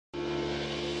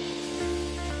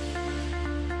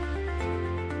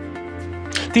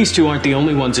These two aren't the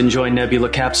only ones enjoying Nebula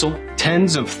Capsule.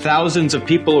 Tens of thousands of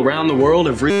people around the world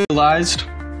have realized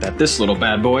that this little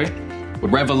bad boy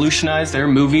would revolutionize their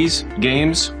movies,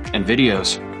 games, and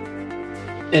videos.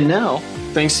 And now,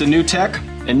 thanks to new tech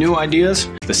and new ideas,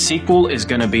 the sequel is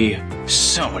gonna be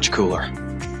so much cooler.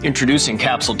 Introducing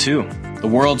Capsule 2, the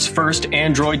world's first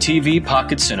Android TV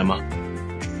pocket cinema.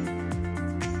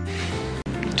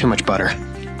 Too much butter.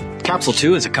 Capsule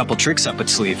 2 has a couple tricks up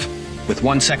its sleeve. With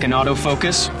 1-second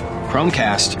autofocus,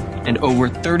 Chromecast, and over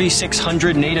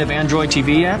 3,600 native Android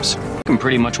TV apps, you can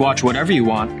pretty much watch whatever you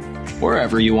want,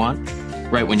 wherever you want,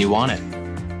 right when you want it.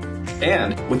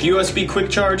 And with USB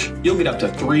Quick Charge, you'll get up to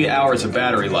 3 hours of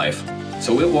battery life,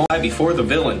 so it won't die before the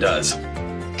villain does.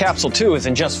 Capsule 2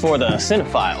 isn't just for the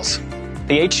cinephiles.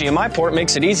 The HDMI port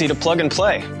makes it easy to plug and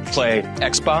play. Play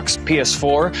Xbox,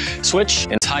 PS4, Switch,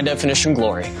 in high-definition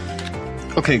glory.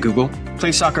 Okay, Google,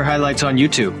 play soccer highlights on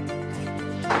YouTube.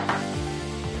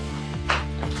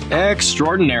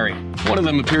 Extraordinary. One of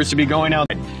them appears to be going out.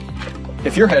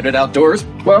 If you're headed outdoors,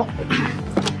 well,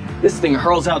 this thing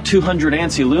hurls out 200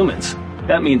 ANSI lumens.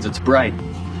 That means it's bright.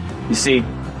 You see,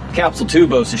 Capsule 2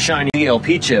 boasts a shiny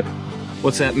DLP chip.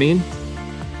 What's that mean?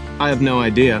 I have no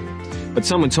idea, but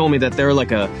someone told me that there are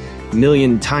like a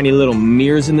million tiny little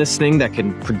mirrors in this thing that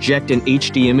can project an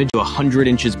HD image to 100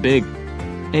 inches big,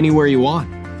 anywhere you want,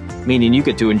 meaning you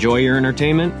get to enjoy your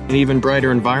entertainment in even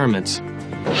brighter environments.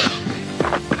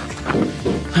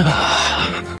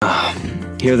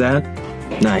 Hear that?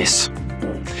 Nice.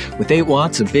 With 8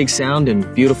 watts of big sound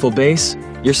and beautiful bass,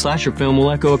 your slasher film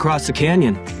will echo across the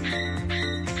canyon.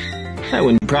 I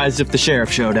wouldn't be surprised if the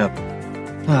sheriff showed up.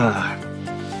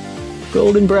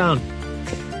 Golden brown.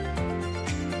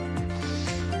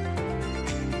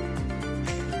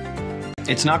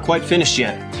 It's not quite finished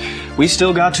yet. We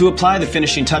still got to apply the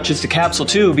finishing touches to Capsule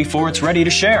 2 before it's ready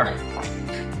to share.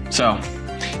 So,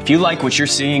 if you like what you're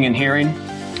seeing and hearing,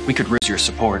 we could use your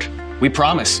support. We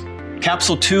promise,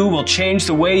 Capsule 2 will change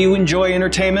the way you enjoy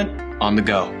entertainment on the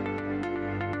go.